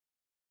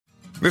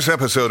This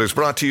episode is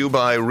brought to you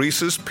by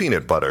Reese's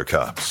Peanut Butter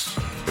Cups.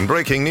 In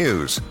breaking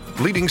news,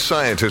 leading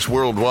scientists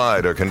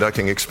worldwide are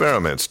conducting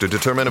experiments to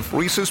determine if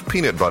Reese's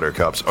Peanut Butter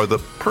Cups are the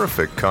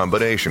perfect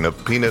combination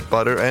of peanut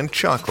butter and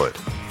chocolate.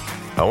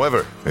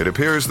 However, it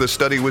appears the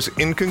study was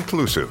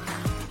inconclusive,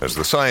 as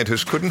the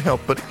scientists couldn't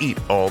help but eat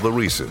all the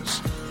Reese's.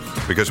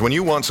 Because when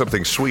you want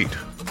something sweet,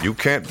 you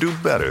can't do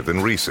better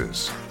than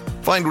Reese's.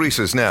 Find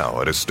Reese's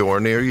now at a store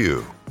near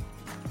you.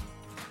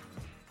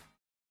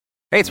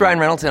 Hey, it's Ryan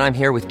Reynolds, and I'm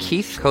here with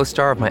Keith,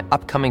 co-star of my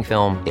upcoming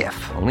film, If,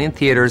 only in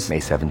theaters May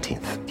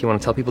 17th. Do you want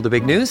to tell people the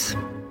big news?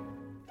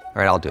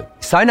 All right, I'll do it.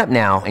 Sign up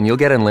now and you'll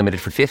get unlimited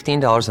for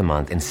 $15 a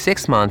month and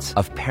 6 months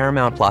of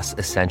Paramount Plus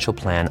Essential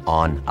Plan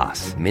on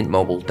us.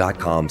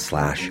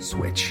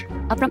 MintMobile.com/switch.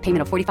 Upfront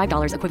payment of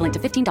 $45 equivalent to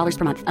 $15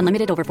 per month.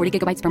 Unlimited over 40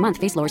 gigabytes per month.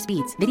 Face lower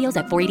speeds. Videos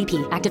at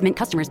 480p. Active Mint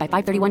customers by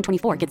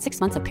 531.24 get 6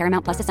 months of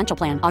Paramount Plus Essential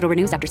Plan. Auto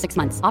renews after 6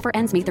 months. Offer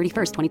ends May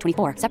 31st,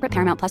 2024. Separate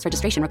Paramount Plus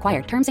registration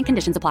required. Terms and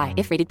conditions apply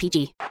if rated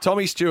PG.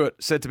 Tommy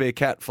Stewart, said to be a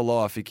cat for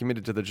life. He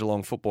committed to the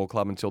Geelong Football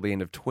Club until the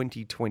end of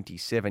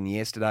 2027.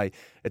 Yesterday,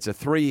 it's a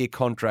 3-year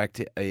contract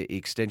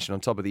extension on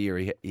top of the year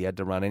he had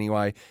to run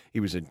anyway. He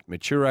was a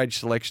mature age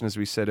selection, as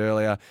we said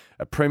earlier,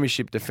 a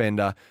premiership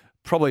defender,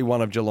 probably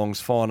one of Geelong's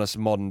finest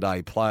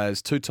modern-day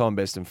players, 2-time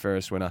best and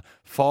fairest winner.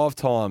 5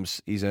 times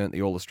he's earned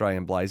the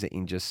All-Australian blazer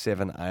in just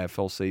 7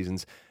 AFL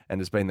seasons and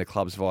has been the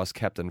club's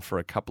vice-captain for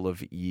a couple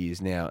of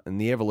years now.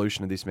 And the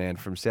evolution of this man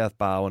from South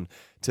Barwon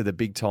to the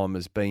big time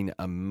has been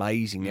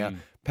amazing. Now,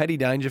 Paddy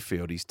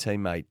Dangerfield, his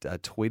teammate,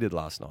 tweeted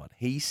last night.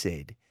 He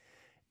said,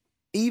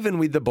 even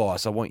with the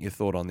bias, I want your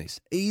thought on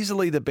this.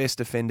 Easily the best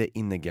defender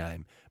in the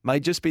game. May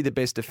just be the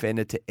best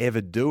defender to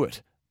ever do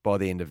it by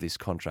the end of this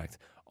contract.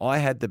 I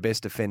had the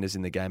best defenders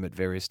in the game at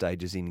various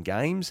stages in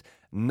games.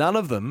 None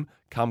of them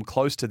come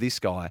close to this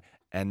guy,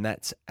 and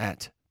that's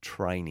at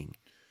training.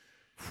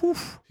 Whew.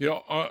 Yeah,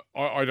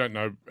 I don't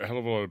know a hell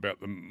of a lot about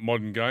the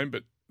modern game,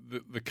 but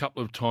the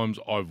couple of times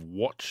I've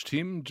watched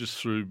him just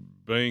through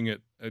being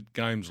at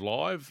games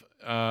live,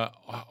 I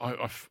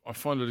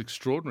find it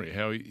extraordinary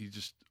how he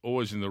just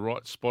always in the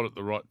right spot at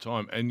the right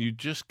time, and you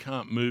just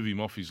can't move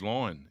him off his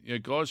line. You know,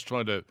 guys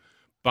trying to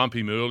bump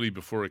him early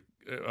before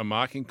a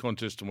marking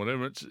contest and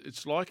whatever.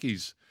 It's like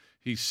he's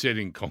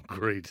setting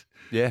concrete,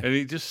 and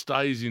he just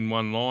stays in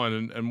one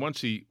line. And once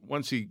he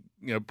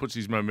puts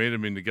his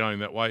momentum into going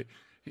that way,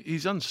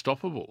 he's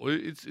unstoppable.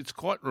 It's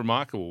quite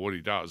remarkable what he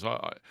does.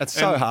 It's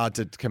so hard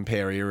to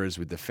compare eras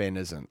with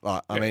defenders, and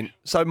I mean,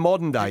 so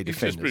modern day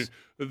defenders.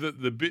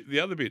 The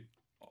other bit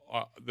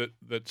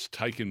that's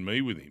taken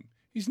me with him.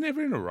 He's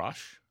never in a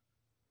rush.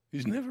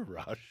 He's never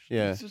rushed.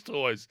 Yeah. He's just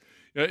always,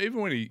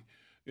 even when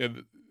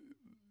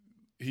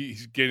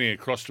he's getting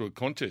across to a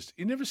contest,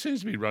 he never seems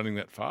to be running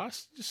that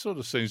fast. Just sort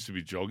of seems to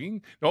be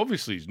jogging. Now,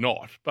 obviously, he's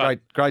not. But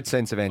great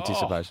sense of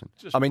anticipation.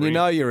 Just I mean,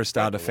 brilliant. you're a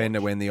star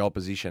defender when the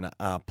opposition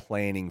are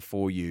planning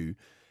for you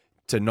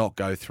to not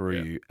go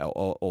through you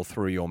or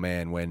through your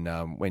man when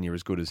you're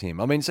as good as him.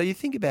 I mean, so you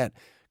think about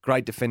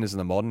great defenders in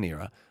the modern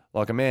era,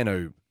 like a man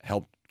who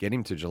helped get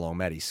him to Geelong,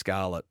 Matty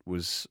Scarlett,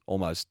 was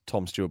almost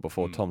Tom Stewart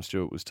before Tom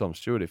Stewart was Tom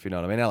Stewart, if you know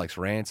what I mean. Alex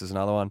Rance is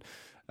another one.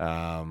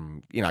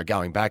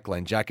 Going back,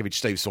 Len Jakovic,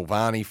 Steve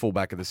Silvani,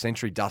 fullback of the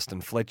century.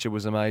 Dustin Fletcher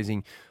was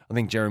amazing. I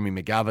think Jeremy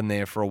McGovern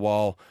there for a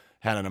while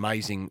had an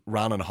amazing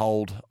run and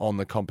hold on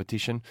the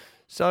competition.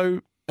 So,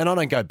 and I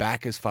don't go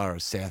back as far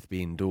as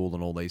Southby and Dool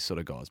and all these sort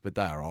of guys, but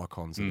they are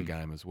icons of the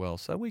game as well.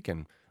 So we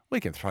can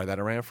throw that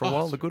around for a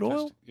while. The good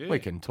oil. Yeah, we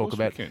can talk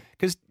about,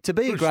 because to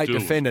be Bruce a great Dool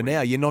defender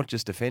now, you're not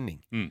just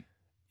defending.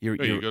 You've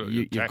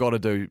got to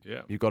do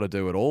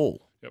it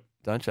all,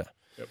 don't you?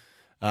 Yep.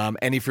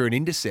 And if you're an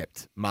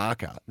intercept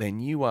marker,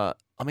 then you are.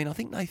 I mean, I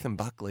think Nathan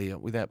Buckley,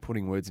 without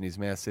putting words in his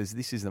mouth, says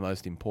this is the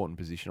most important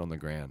position on the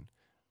ground.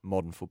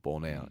 Modern football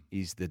now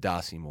is the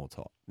Darcy Moore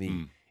type,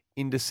 the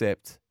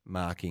intercept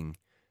marking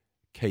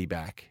key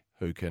back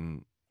who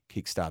can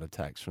kickstart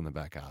attacks from the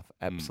back half.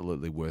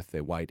 Absolutely worth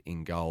their weight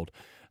in gold.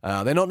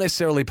 They're not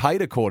necessarily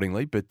paid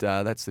accordingly, but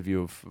that's the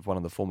view of one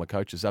of the former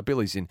coaches.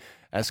 Billy's in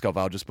Ascot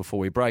Vale just before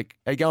we break.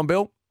 How you going,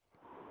 Bill?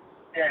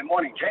 Yeah,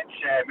 morning, gents.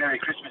 Merry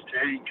Christmas to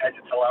you, in case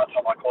it's the last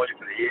time I called you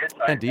for the year.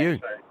 So and to you.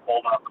 For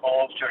all our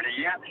calls during the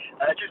year.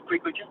 Just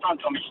quickly, just on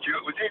Tommy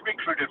Stewart, was he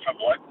recruited from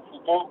local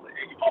football,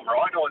 if I'm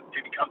right, or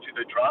did he come through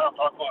the draft?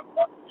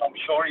 I'm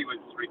sure he was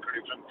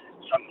recruited from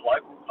some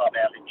local club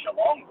out in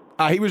Geelong.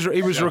 He was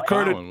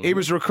recruited. He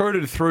was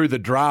recruited through the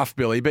draft,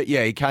 Billy. But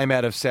yeah, he came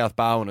out of South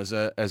Barwon as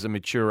a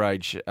mature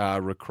age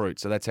recruit.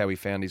 So that's how he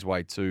found his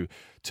way to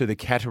the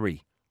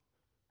category.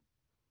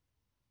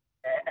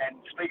 And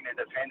speaking of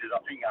defenders, I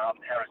think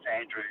Harris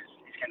Andrews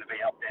is going to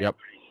be up there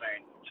pretty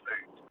soon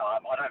too. I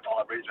don't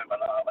follow Brisbane,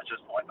 but I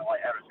just like the way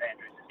Harris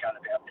Andrews is going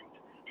to be up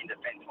in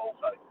defence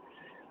also.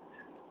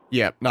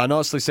 Yeah, no,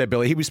 nicely said,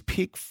 Billy. He was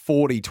pick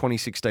 40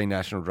 2016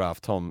 National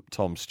Draft,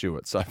 Tom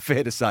Stewart. So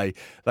fair to say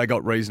they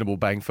got reasonable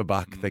bang for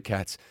buck, the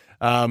Cats.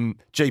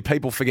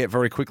 People forget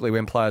very quickly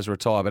when players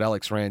retire, but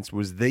Alex Rance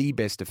was the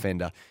best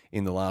defender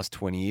in the last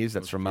 20 years.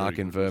 That's from Mark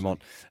in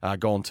Vermont.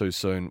 Gone too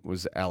soon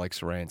was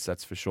Alex Rance,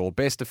 that's for sure.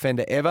 Best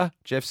defender ever,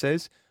 Jeff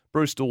says,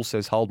 Bruce Dool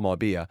says, hold my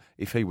beer,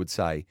 if he would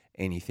say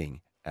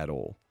anything at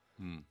all.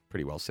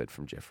 Pretty well said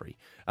from Jeffrey.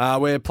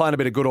 We're playing a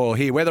bit of good oil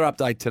here. Weather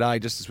update today,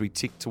 just as we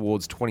tick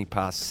towards 20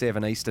 past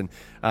 7 Eastern.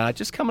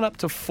 Just coming up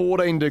to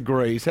 14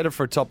 degrees, headed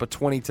for a top of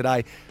 20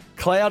 today.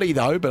 Cloudy,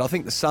 though, but I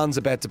think the sun's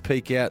about to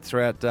peek out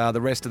throughout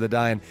the rest of the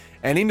day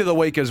and into the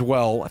week as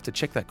well. I'll have to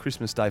check that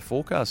Christmas Day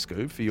forecast,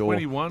 Scoob, for your...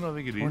 21, I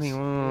think it is. 21.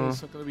 Yeah,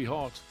 it's not going to be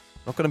hot.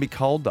 Not going to be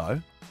cold,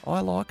 though. I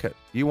like it.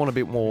 You want a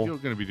bit more You're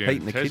going to be down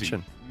heat in the Tassie.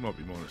 kitchen. You might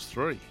be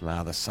 -3.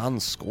 Nah, the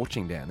sun's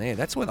scorching down there.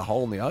 That's where the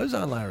hole in the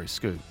ozone layer is,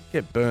 Scoob.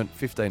 Get burnt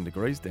 15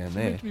 degrees down It's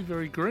there. meant to be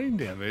very green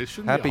down there.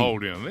 Shouldn't Happy. be a hole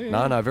down there.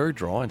 No, very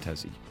dry in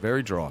Tassie.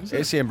 Very dry. Is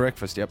it? SEM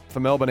breakfast, yep.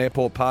 For Melbourne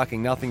Airport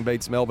parking, nothing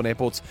beats Melbourne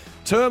Airport's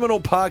terminal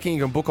parking.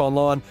 You can book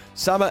online.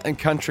 Summer and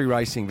country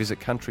racing.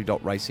 Visit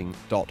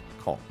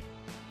country.racing.com.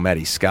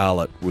 Matty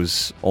Scarlett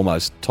was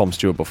almost Tom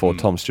Stewart before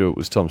Tom Stewart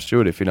was Tom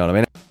Stewart, if you know what I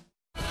mean.